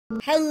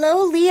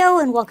Hello Leo,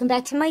 and welcome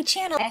back to my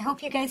channel. I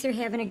hope you guys are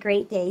having a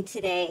great day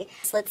today.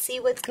 So let's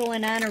see what's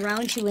going on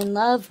around you in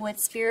love, what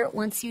spirit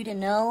wants you to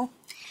know.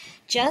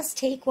 Just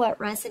take what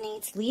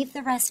resonates, leave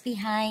the rest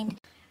behind.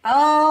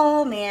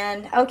 Oh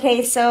man,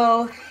 okay,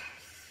 so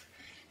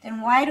then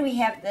why do we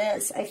have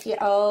this? I feel,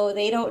 oh,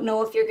 they don't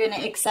know if you're going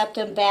to accept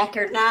them back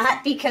or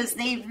not because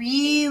they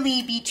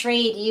really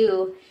betrayed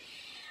you.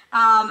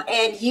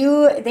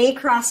 They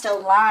crossed a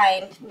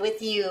line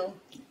with you,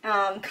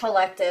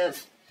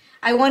 collective.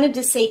 I wanted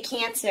to say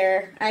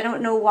Cancer. I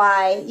don't know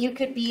why. You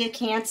could be a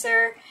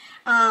Cancer.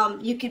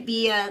 You could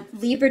be a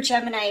Libra,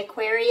 Gemini,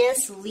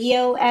 Aquarius,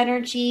 Leo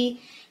energy.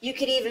 You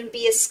could even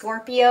be a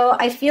Scorpio.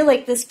 I feel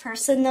like this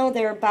person, though,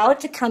 they're about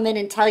to come in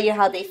and tell you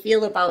how they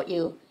feel about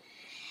you.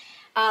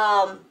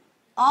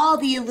 All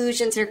the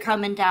illusions are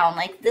coming down.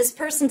 Like, this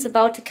person's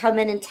about to come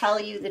in and tell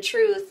you the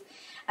truth.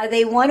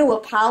 They want to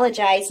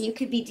apologize. You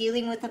could be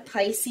dealing with a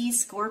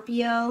Pisces,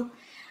 Scorpio.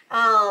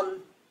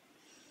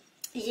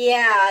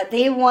 Yeah,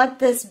 they want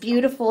this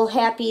beautiful,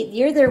 happy,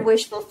 you're their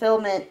wish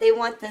fulfillment. They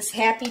want this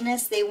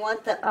happiness. They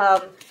want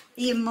the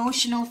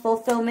emotional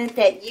fulfillment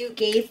that you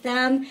gave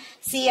them.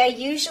 See,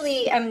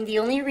 I'm the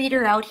only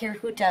reader out here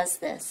who does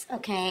this,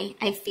 okay?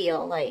 I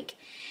feel like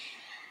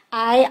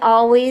I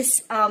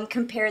always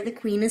compare the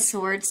Queen of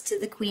Swords to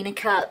the Queen of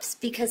Cups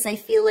because I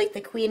feel like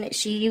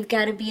you've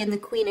got to be in the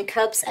Queen of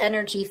Cups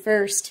energy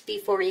first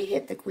before you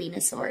hit the Queen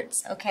of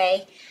Swords,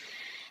 okay?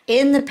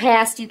 In the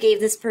past, you gave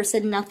this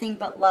person nothing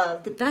but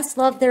love. The best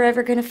love they're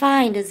ever going to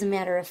find, as a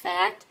matter of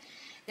fact.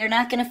 They're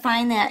not going to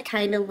find that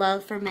kind of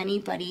love from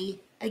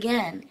anybody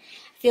again.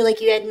 I feel like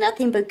you had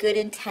nothing but good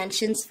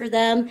intentions for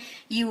them.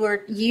 You were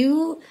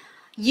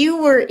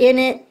in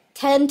it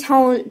 10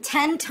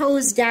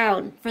 toes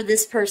down for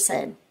this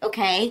person,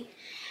 okay?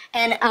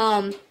 And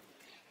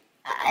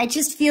I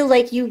just feel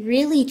like you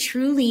really,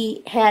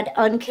 truly had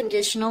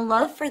unconditional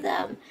love for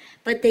them,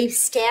 but they've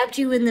stabbed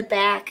you in the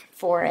back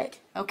for it,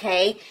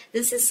 okay?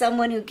 This is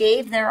someone who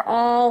gave their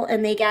all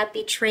and they got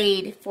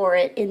betrayed for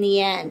it in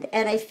the end.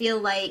 And I feel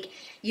like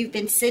you've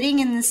been sitting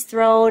in this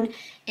throne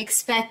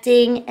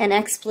expecting an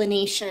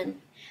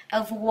explanation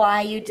of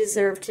why you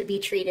deserve to be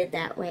treated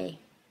that way,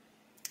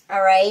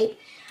 all right?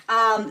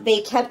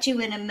 They kept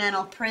you in a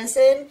mental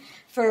prison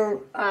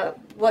for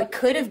what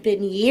could have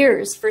been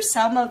years for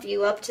some of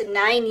you, up to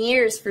 9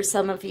 years for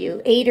some of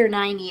you, 8 or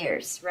 9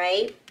 years,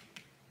 right?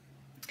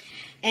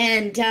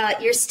 And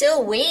you're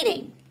still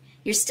waiting.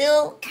 You're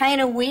still kind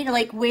of waiting,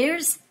 like,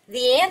 where's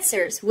the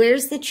answers?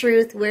 Where's the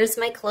truth? Where's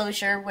my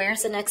closure?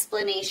 Where's an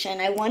explanation?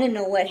 I want to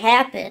know what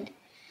happened,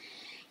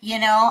 you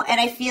know?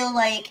 And I feel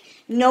like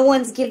no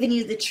one's given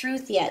you the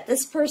truth yet.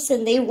 This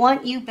person, they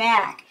want you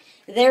back.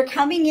 They're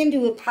coming in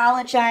to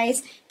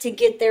apologize to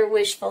get their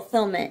wish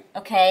fulfillment,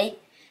 okay?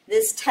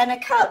 This 10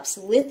 of Cups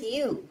with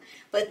you.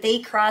 But they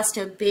crossed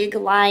a big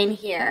line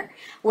here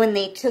when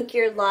they took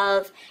your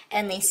love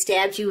and they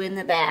stabbed you in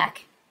the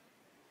back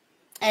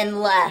and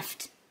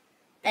left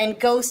and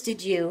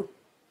ghosted you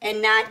and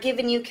not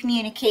given you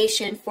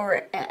communication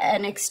for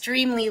an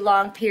extremely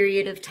long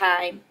period of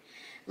time.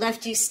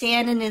 Left you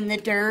standing in the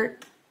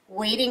dirt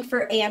waiting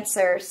for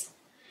answers.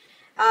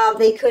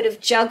 They could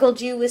have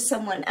juggled you with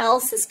someone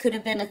else. This could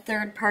have been a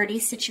third-party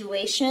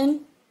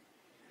situation,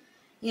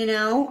 you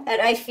know?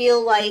 And I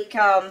feel like,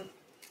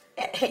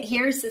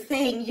 here's the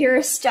thing, you're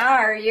a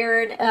star.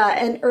 You're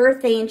an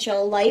earth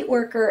angel, light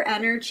worker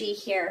energy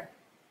here.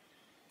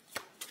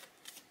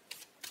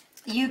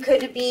 You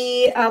could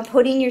be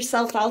putting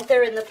yourself out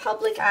there in the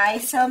public eye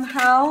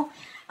somehow.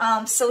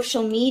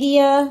 Social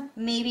media,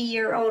 maybe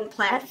your own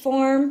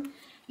platform.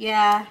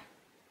 Yeah.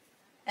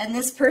 And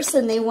this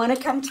person, they want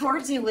to come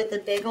towards you with a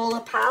big old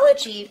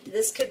apology.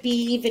 This could be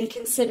even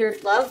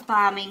considered love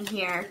bombing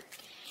here.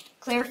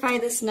 Clarify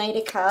this Knight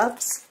of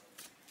Cups.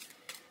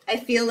 I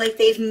feel like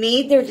they've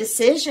made their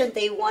decision.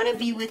 They want to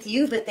be with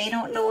you, but they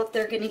don't know if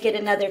they're going to get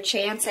another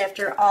chance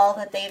after all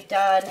that they've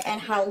done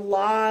and how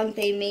long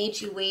they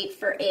made you wait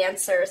for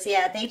answers.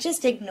 Yeah, they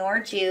just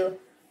ignored you.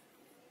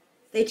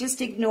 They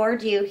just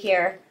ignored you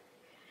here.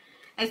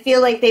 I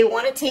feel like they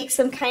want to take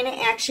some kind of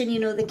action. You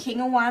know, the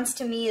King of Wands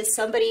to me is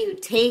somebody who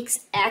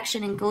takes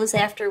action and goes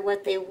after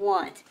what they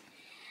want.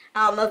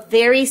 A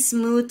very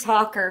smooth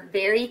talker,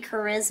 very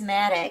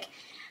charismatic.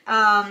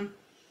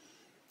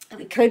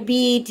 It could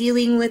be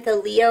dealing with a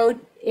Leo,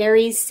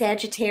 Aries,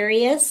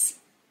 Sagittarius.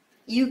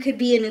 You could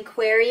be an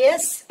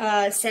Aquarius,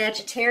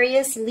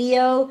 Sagittarius,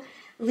 Leo,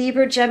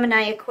 Libra,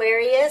 Gemini,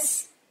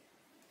 Aquarius.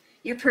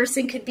 Your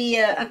person could be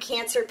a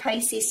Cancer,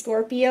 Pisces,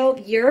 Scorpio.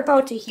 You're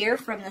about to hear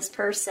from this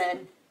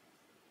person.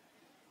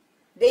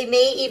 They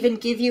may even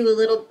give you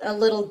a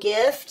little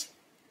gift,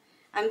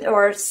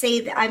 or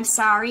say that I'm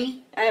sorry.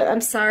 I'm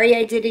sorry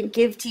I didn't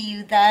give to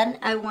you then.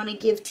 I want to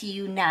give to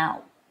you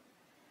now.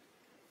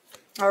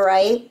 All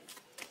right.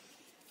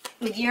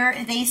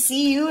 They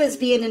see you as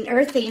being an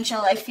earth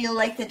angel. I feel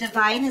like the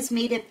divine has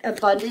made it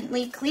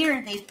abundantly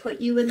clear. They've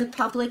put you in the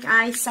public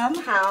eye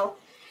somehow.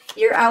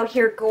 You're out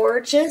here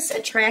gorgeous,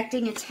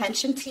 attracting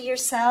attention to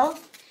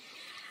yourself.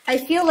 I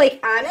feel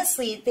like,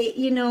 honestly,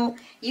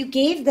 you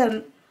gave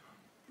them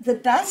the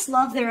best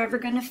love they're ever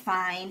going to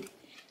find.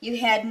 You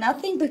had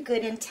nothing but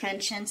good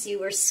intentions. You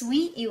were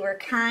sweet, you were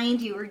kind,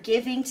 you were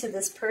giving to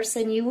this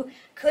person. You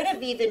could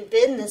have even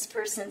been this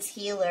person's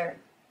healer.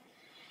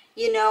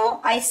 You know,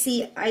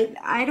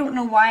 I don't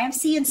know why I'm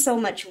seeing so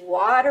much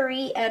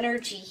watery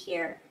energy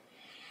here.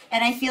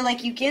 And I feel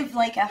like you give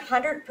like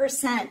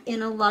 100%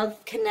 in a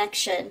love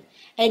connection.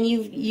 And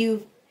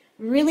you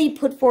really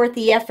put forth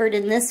the effort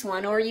in this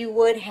one, or you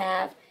would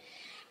have.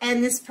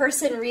 And this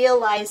person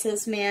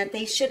realizes, man,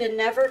 they should have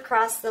never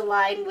crossed the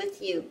line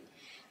with you.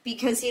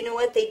 Because you know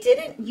what,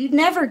 you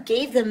never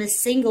gave them a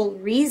single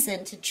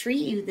reason to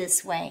treat you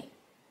this way.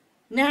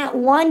 Not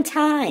one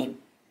time.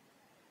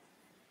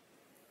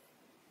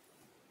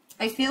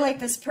 I feel like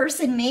this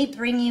person may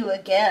bring you a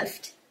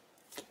gift.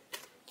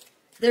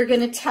 They're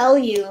going to tell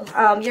you,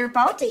 you're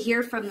about to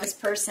hear from this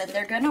person.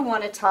 They're going to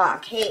want to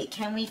talk. Hey,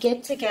 can we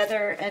get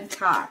together and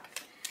talk?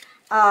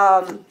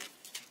 I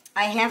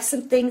have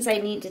some things I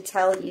need to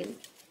tell you.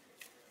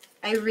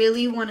 I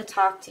really want to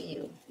talk to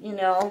you, you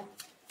know.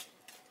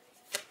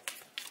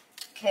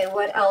 Okay,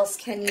 what else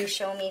can you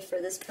show me for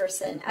this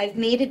person? I've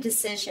made a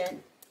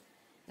decision.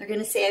 They're going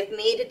to say, I've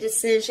made a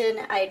decision.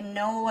 I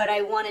know what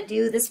I want to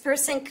do. This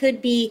person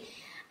could be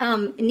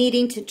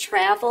needing to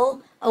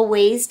travel a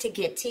ways to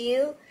get to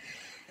you.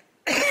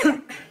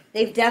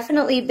 They've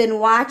definitely been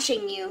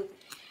watching you.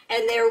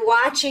 And they're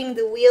watching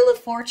the Wheel of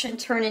Fortune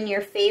turn in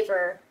your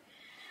favor.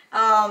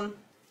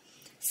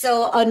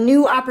 So a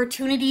new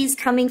opportunity is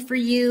coming for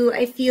you.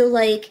 I feel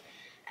like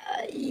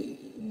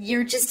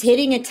you're just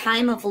hitting a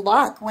time of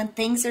luck when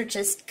things are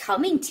just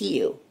coming to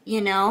you, you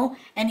know,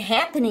 and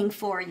happening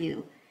for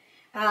you.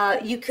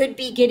 You could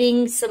be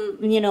getting some,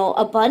 you know,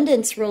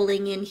 abundance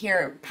rolling in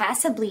here,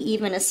 possibly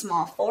even a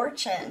small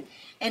fortune.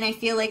 And I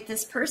feel like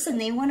this person,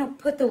 they want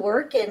to put the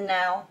work in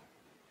now.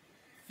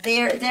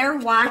 They're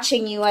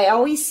watching you. I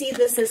always see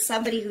this as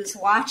somebody who's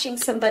watching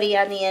somebody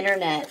on the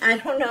internet. I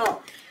don't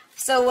know.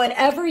 So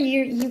whatever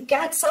you've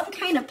got some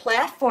kind of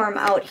platform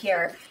out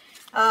here.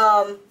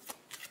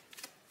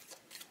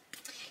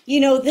 You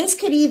know, this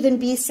could even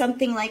be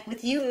something like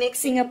with you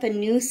mixing up a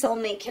new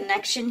soulmate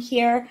connection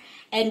here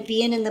and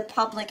being in the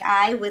public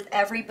eye with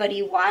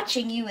everybody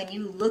watching you and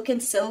you looking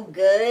so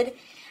good.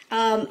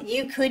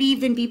 You could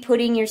even be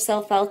putting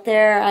yourself out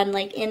there on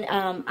like in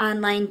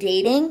online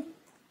dating,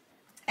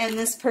 and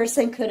this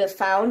person could have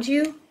found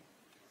you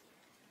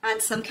on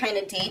some kind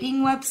of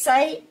dating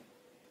website.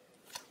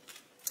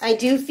 I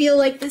do feel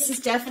like this is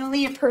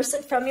definitely a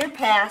person from your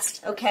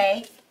past,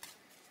 okay?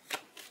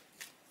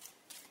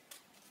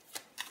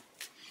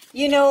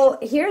 You know,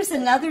 here's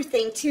another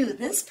thing too.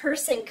 This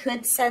person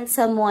could send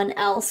someone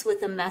else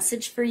with a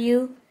message for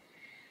you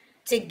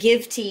to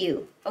give to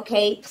you,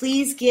 okay?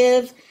 Please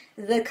give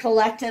the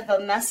collective a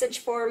message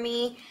for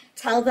me.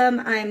 Tell them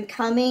I'm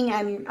coming.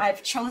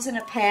 I've chosen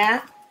a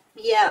path.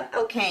 Yeah,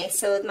 okay.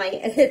 So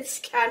it's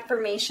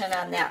confirmation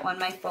on that one.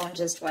 My phone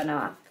just went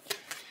off.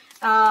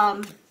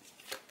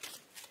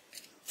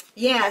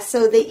 Yeah,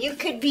 so that you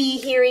could be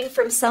hearing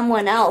from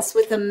someone else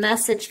with a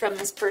message from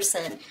this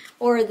person.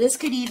 Or this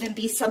could even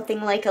be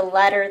something like a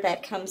letter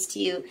that comes to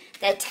you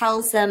that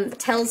tells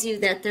you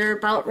that they're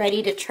about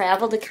ready to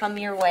travel to come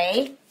your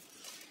way.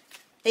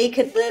 They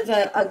could live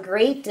a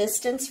great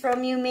distance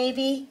from you,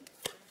 maybe.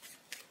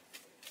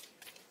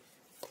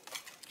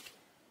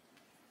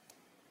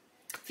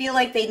 Feel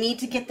like they need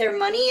to get their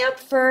money up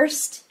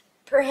first,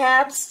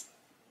 perhaps.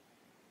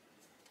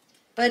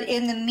 But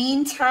in the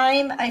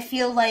meantime, I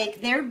feel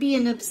like they're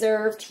being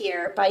observed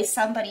here by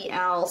somebody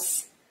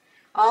else.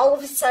 All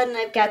of a sudden,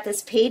 I've got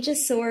this Page of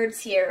Swords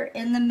here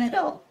in the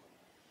middle.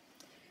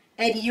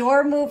 And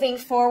you're moving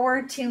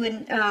forward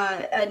to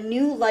a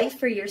new life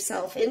for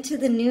yourself, into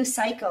the new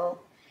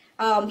cycle,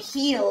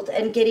 healed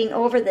and getting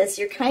over this.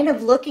 You're kind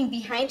of looking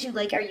behind you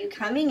like, are you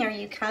coming? Are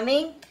you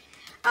coming?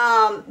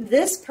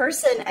 This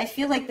person, I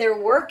feel like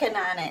they're working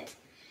on it.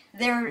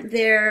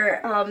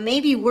 They're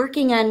maybe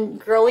working on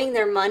growing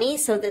their money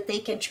so that they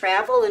can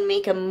travel and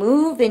make a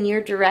move in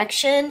your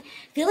direction.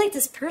 I feel like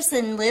this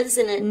person lives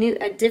in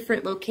a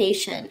different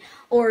location,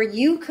 or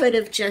you could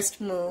have just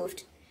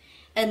moved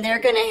and they're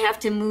going to have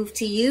to move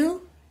to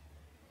you.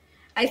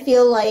 I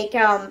feel like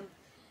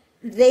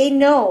they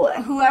know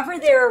whoever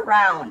they're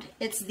around.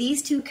 It's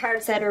these two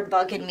cards that are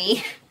bugging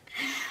me.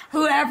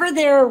 Whoever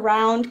they're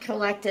around,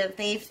 collective,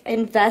 they've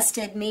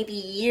invested maybe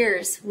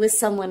years with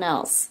someone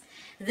else.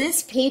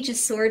 This Page of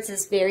Swords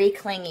is very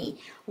clingy,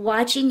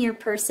 watching your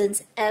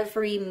person's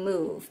every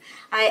move.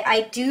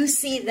 I do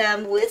see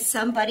them with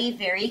somebody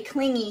very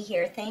clingy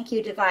here. Thank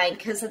you, Divine,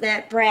 because of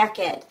that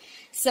bracket.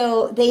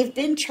 So they've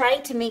been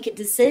trying to make a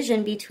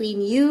decision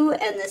between you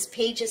and this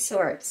Page of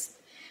Swords.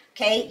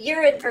 Okay,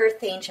 you're an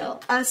earth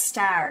angel, a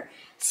star,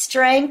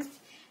 strength,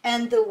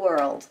 and the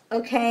world.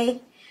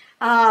 Okay,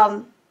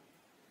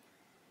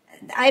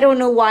 I don't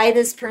know why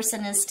this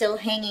person is still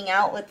hanging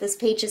out with this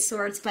Page of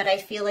Swords, but I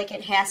feel like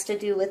it has to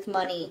do with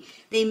money.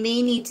 They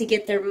may need to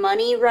get their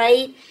money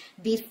right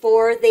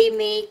before they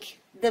make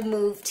the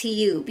move to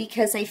you,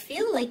 because I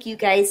feel like you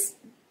guys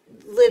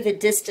live a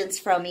distance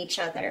from each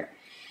other.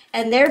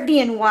 and they're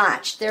being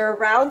watched. They're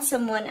around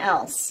someone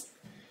else.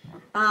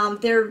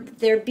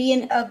 They're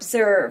being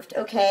observed,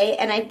 okay?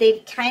 And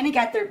they've kind of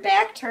got their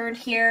back turned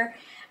here.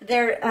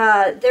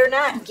 They're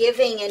not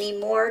giving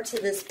anymore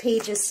to this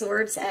Page of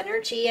Swords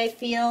energy, I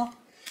feel.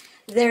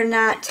 They're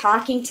not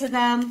talking to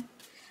them.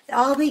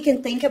 All they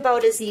can think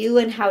about is you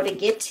and how to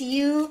get to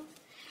you.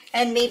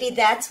 And maybe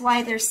that's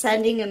why they're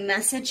sending a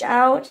message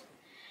out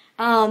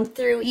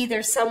through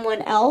either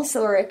someone else,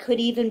 or it could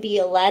even be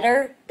a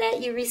letter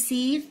that you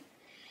receive,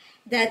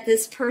 that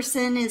this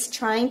person is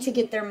trying to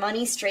get their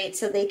money straight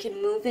so they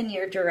can move in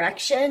your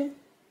direction.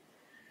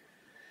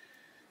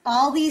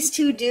 All these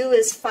two do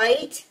is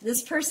fight.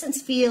 This person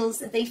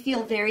they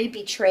feel very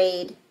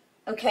betrayed,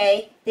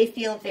 okay? They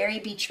feel very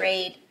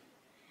betrayed.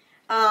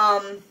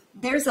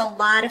 There's a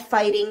lot of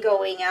fighting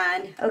going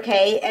on,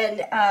 okay?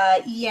 And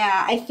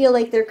yeah, I feel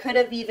like there could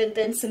have even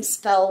been some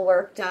spell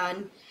work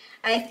done.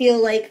 I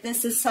feel like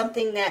this is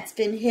something that's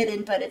been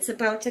hidden, but it's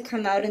about to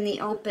come out in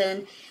the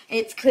open.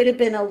 It could have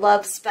been a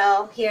love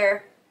spell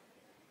here.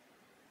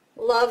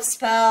 Love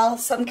spell,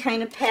 some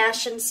kind of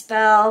passion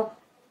spell.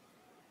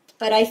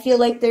 But I feel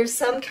like there's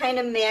some kind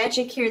of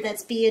magic here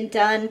that's being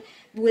done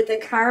with a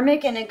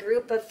karmic and a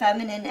group of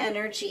feminine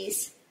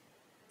energies.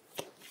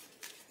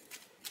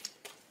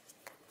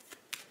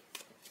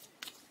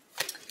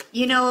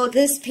 You know,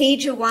 this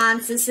Page of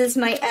Wands, this is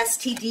my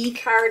STD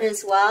card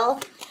as well.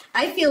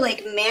 I feel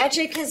like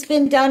magic has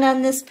been done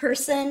on this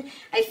person.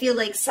 I feel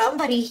like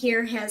somebody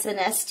here has an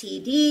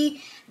STD.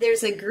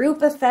 There's a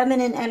group of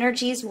feminine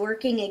energies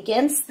working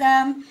against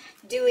them,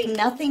 doing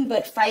nothing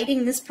but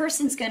fighting. This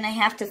person's going to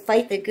have to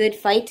fight the good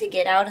fight to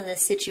get out of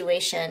this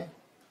situation.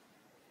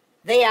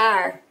 They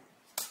are.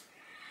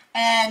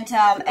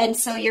 And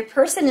so your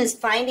person is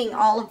finding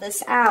all of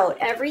this out.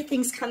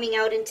 Everything's coming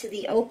out into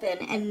the open,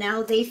 and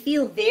now they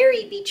feel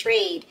very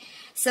betrayed.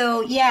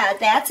 So yeah,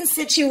 that's a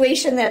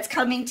situation that's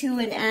coming to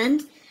an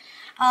end.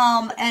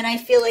 And I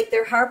feel like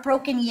they're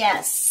heartbroken.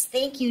 Yes,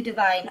 thank you,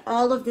 Divine.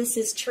 All of this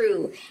is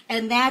true.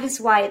 And that is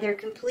why they're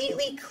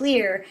completely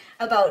clear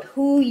about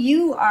who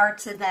you are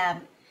to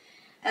them.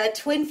 A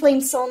twin flame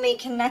soulmate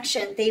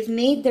connection. They've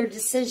made their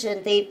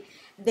decision.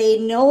 They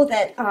know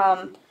that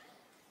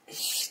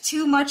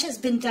too much has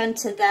been done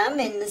to them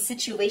in the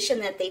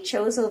situation that they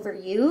chose over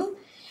you.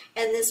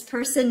 And this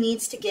person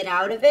needs to get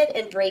out of it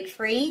and break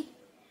free.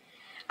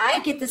 I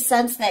get the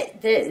sense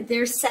that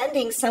they're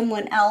sending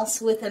someone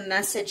else with a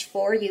message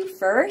for you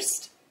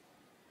first,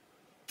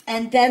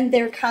 and then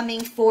they're coming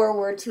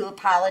forward to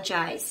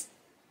apologize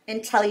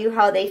and tell you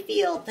how they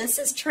feel. This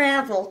is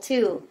travel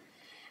too.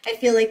 I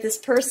feel like this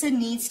person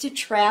needs to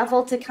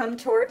travel to come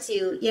towards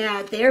you.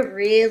 Yeah, they're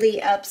really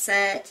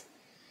upset.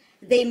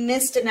 They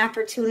missed an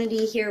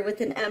opportunity here with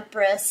an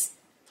Empress.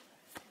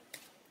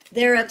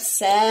 They're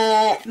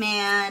upset,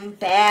 man,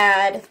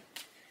 bad.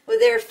 Well,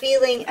 they're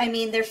feeling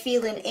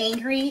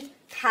angry,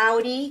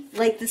 pouty,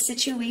 like the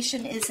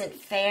situation isn't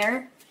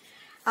fair.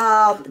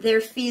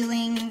 They're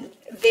feeling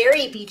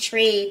very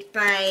betrayed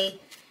by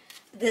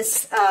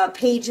this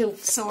Page of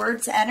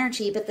Swords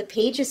energy, but the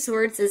Page of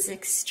Swords is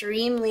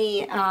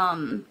extremely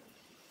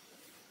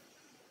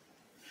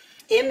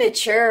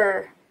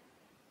immature.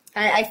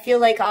 I feel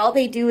like all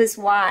they do is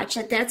watch,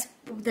 and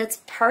that's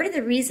part of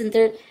the reason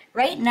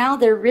right now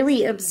they're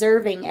really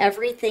observing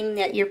everything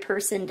that your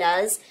person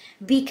does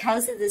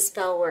because of the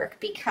spell work,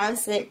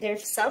 because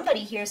there's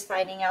somebody here is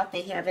finding out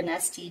they have an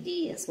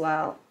STD as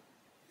well.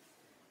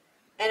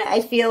 And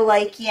I feel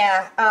like,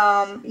 yeah,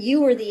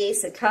 you were the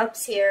Ace of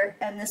Cups here,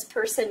 and this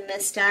person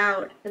missed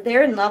out.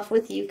 They're in love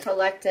with you,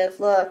 collective.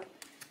 Look,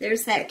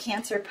 there's that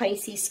Cancer,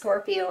 Pisces,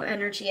 Scorpio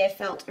energy I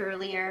felt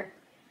earlier.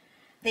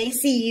 They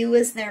see you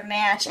as their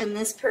match, and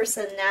this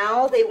person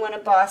now, they want to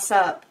boss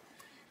up.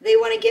 They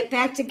want to get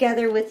back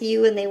together with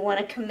you, and they want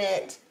to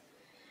commit.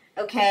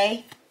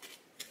 Okay?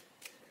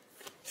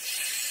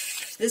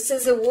 This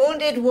is a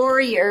wounded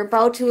warrior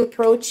about to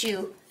approach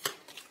you.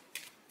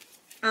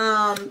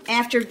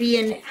 After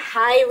being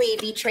highly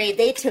betrayed.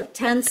 They took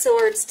 10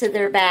 swords to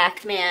their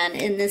back, man,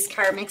 in this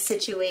karmic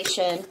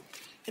situation.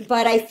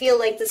 But I feel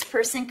like this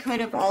person could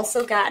have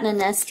also gotten an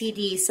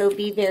STD, so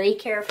be very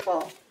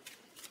careful.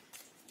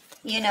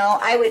 You know,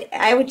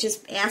 I would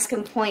just ask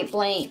them point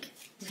blank.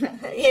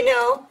 You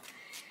know,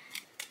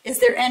 is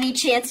there any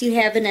chance you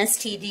have an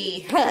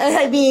STD?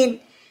 I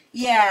mean,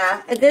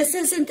 yeah, this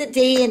isn't the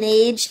day and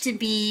age to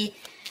be,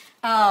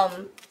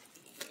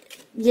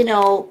 you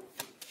know,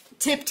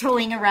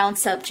 tiptoeing around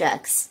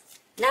subjects.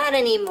 Not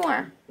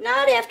anymore.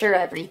 Not after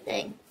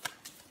everything.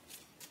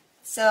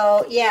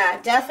 So, yeah,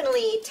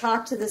 definitely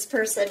talk to this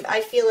person.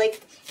 I feel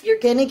like you're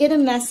going to get a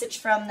message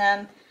from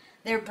them.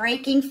 They're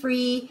breaking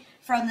free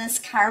from this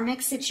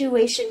karmic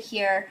situation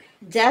here.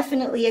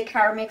 Definitely a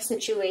karmic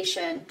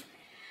situation.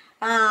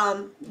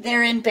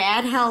 They're in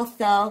bad health,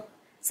 though.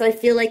 So I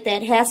feel like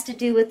that has to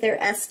do with their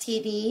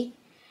STD.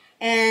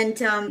 And,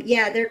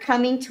 yeah, they're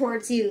coming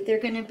towards you.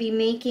 They're going to be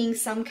making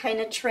some kind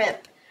of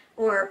trip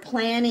or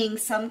planning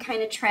some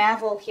kind of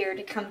travel here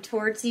to come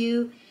towards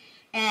you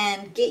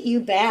and get you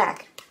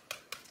back.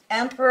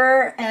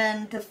 Emperor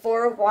and the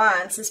Four of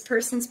Wands. This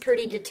person's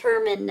pretty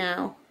determined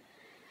now.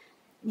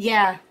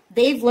 Yeah,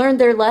 they've learned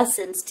their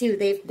lessons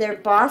too. They're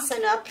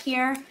bossing up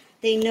here.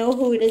 They know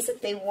who it is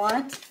that they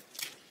want.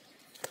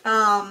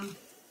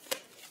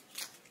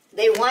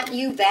 They want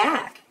you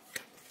back.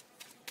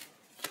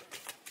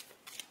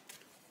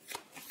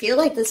 I feel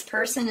like this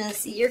person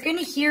is, you're going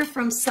to hear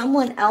from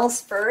someone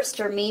else first,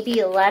 or maybe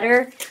a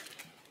letter.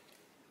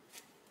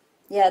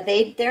 Yeah,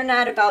 they're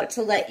not about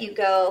to let you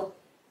go.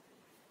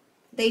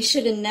 They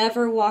should have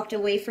never walked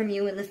away from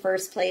you in the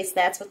first place.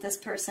 That's what this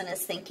person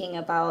is thinking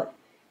about.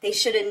 They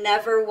should have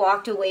never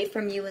walked away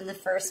from you in the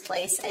first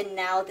place, and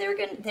now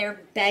they're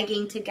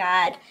begging to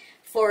God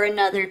for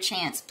another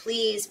chance.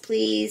 Please,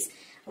 please,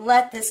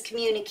 let this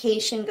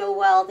communication go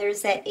well.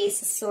 There's that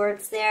Ace of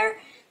Swords there.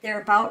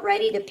 They're about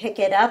ready to pick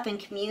it up and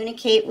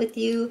communicate with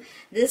you.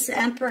 This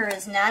Emperor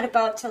is not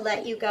about to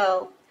let you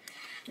go.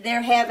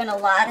 They're having a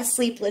lot of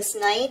sleepless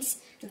nights.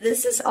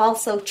 This is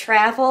also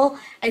travel.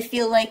 I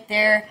feel like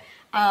they're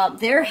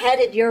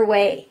headed your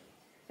way.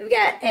 We've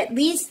got at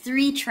least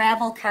 3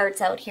 travel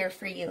cards out here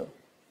for you.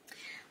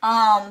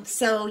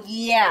 So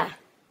yeah,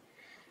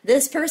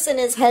 this person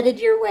is headed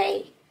your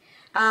way.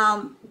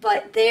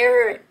 But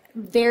they're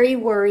very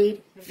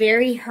worried,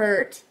 very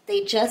hurt.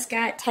 They just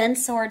got 10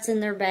 swords in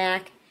their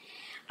back.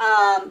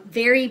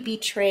 Very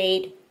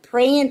betrayed,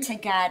 praying to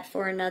God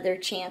for another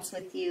chance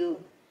with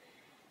you.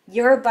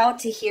 You're about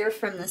to hear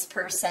from this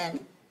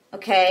person,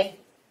 okay?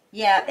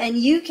 Yeah, and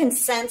you can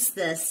sense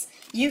this.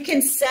 You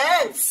can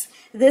sense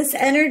this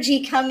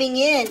energy coming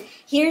in.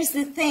 Here's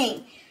the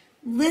thing.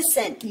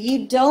 Listen,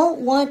 you don't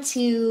want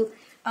to,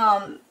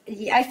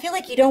 I feel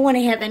like you don't want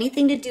to have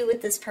anything to do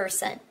with this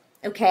person,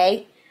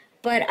 okay?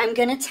 But I'm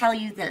going to tell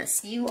you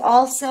this. You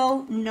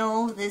also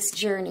know this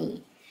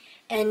journey.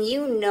 And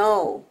you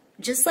know,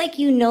 just like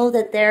you know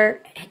that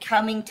they're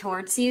coming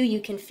towards you,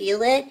 you can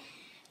feel it,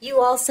 you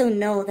also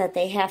know that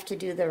they have to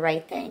do the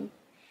right thing.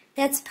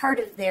 That's part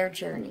of their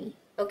journey,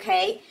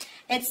 okay?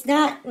 It's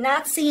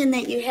not saying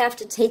that you have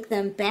to take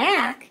them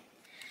back,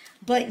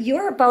 but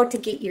you're about to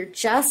get your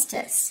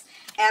justice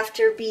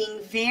after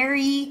being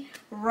very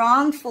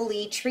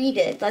wrongfully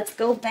treated. Let's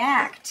go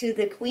back to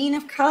the Queen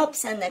of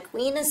Cups and the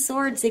Queen of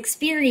Swords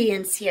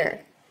experience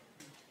here.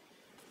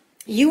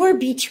 You were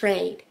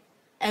betrayed,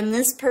 and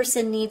this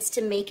person needs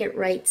to make it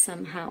right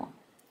somehow.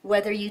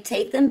 Whether you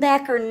take them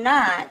back or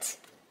not,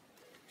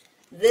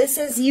 this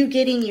is you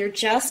getting your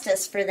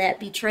justice for that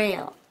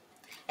betrayal.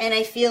 And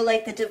I feel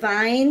like the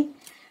divine,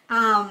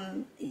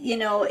 you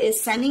know, is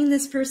sending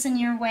this person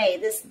your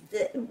way.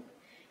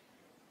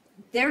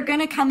 They're going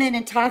to come in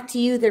and talk to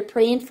you. They're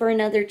praying for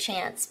another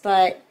chance,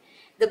 but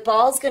the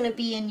ball's going to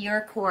be in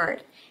your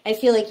court. I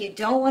feel like you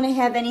don't want to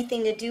have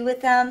anything to do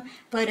with them,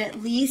 but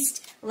at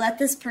least let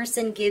this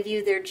person give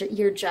you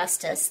your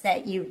justice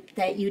that you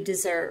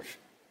deserve.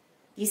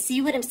 You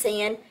see what I'm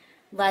saying?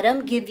 Let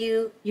them give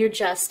you your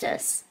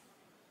justice.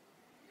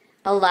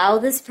 Allow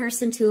this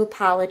person to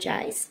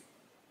apologize.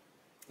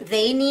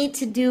 They need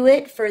to do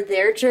it for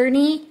their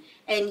journey,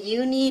 and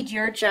you need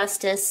your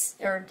justice,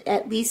 or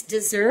at least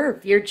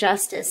deserve your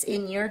justice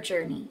in your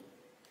journey.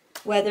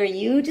 Whether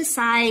you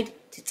decide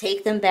to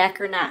take them back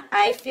or not.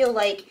 I feel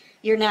like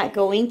you're not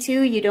going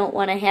to. You don't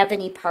want to have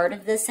any part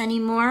of this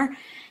anymore.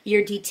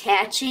 You're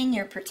detaching.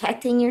 You're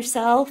protecting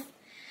yourself.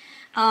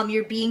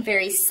 You're being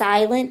very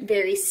silent,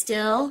 very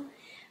still.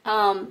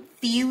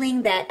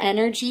 Feeling that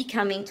energy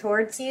coming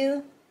towards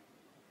you.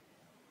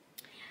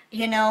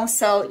 You know,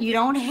 so you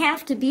don't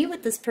have to be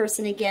with this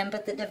person again,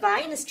 but the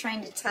divine is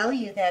trying to tell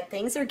you that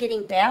things are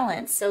getting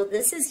balanced. So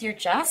this is your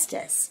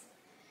justice,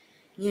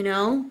 you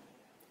know,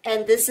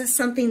 and this is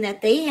something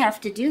that they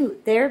have to do.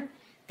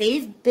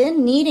 They've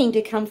been needing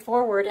to come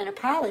forward and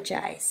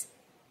apologize.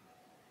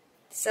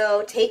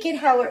 So take it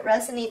how it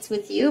resonates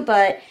with you,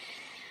 but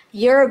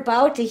you're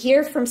about to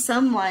hear from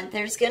someone.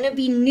 There's going to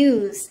be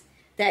news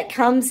that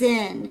comes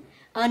in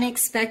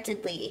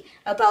unexpectedly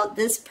about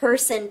this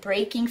person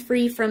breaking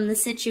free from the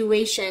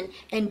situation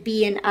and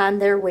being on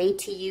their way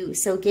to you.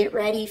 So get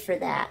ready for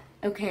that,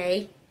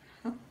 okay?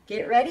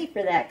 Get ready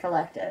for that,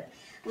 collective.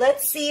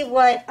 Let's see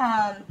what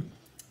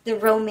the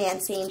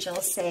romance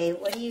angels say.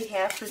 What do you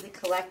have for the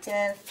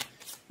collective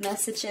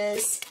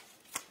messages?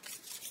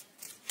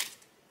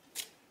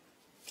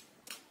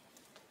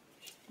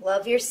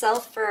 Love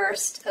yourself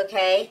first,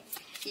 okay?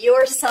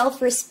 Your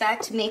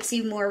self-respect makes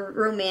you more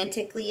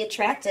romantically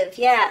attractive.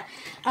 Yeah,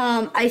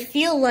 I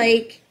feel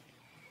like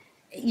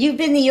you've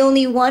been the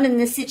only one in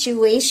this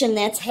situation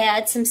that's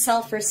had some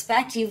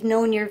self-respect. You've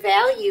known your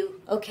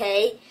value,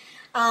 okay?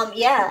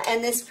 Yeah,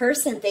 and this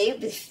person,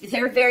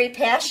 they're very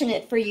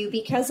passionate for you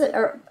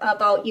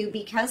about you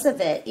because of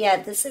it.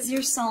 Yeah, this is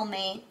your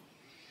soulmate.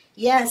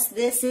 Yes,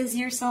 this is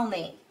your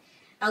soulmate.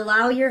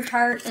 Allow your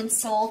heart and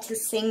soul to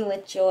sing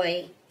with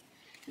joy.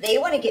 They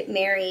want to get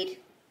married.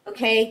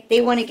 Okay,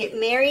 they want to get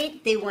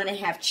married, they want to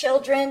have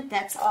children,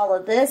 that's all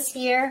of this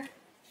here,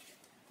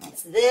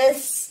 that's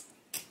this.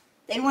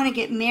 They want to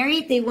get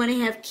married, they want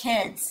to have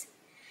kids.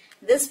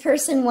 This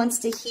person wants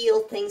to heal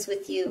things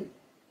with you.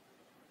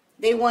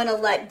 They want to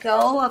let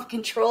go of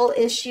control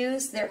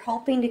issues. They're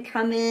hoping to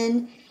come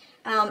in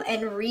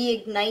and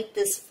reignite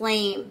this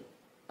flame,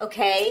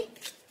 okay?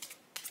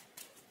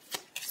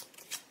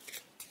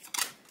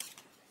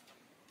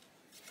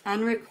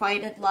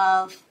 Unrequited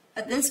love.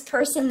 This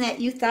person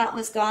that you thought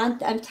was gone,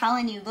 I'm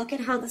telling you, look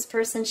at how this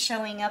person's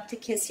showing up to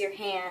kiss your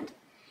hand.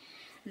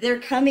 They're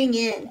coming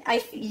in.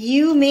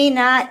 There may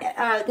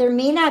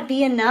not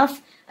be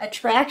enough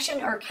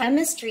attraction or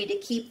chemistry to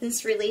keep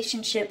this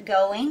relationship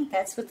going.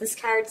 That's what this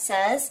card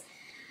says.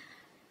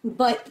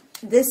 But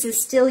this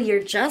is still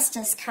your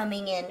justice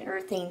coming in,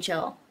 Earth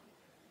Angel.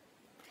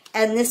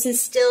 And this is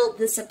still,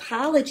 this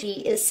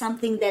apology is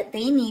something that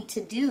they need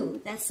to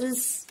do. This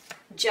is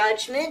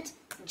judgment,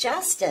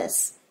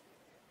 justice.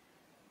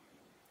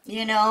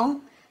 You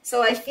know?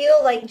 So I feel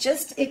like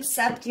just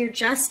accept your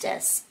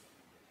justice.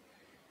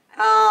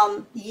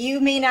 You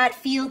may not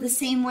feel the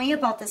same way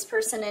about this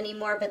person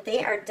anymore, but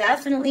they are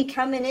definitely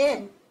coming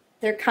in.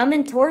 They're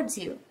coming towards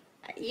you.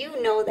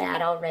 You know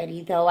that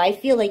already, though. I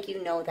feel like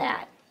you know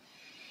that.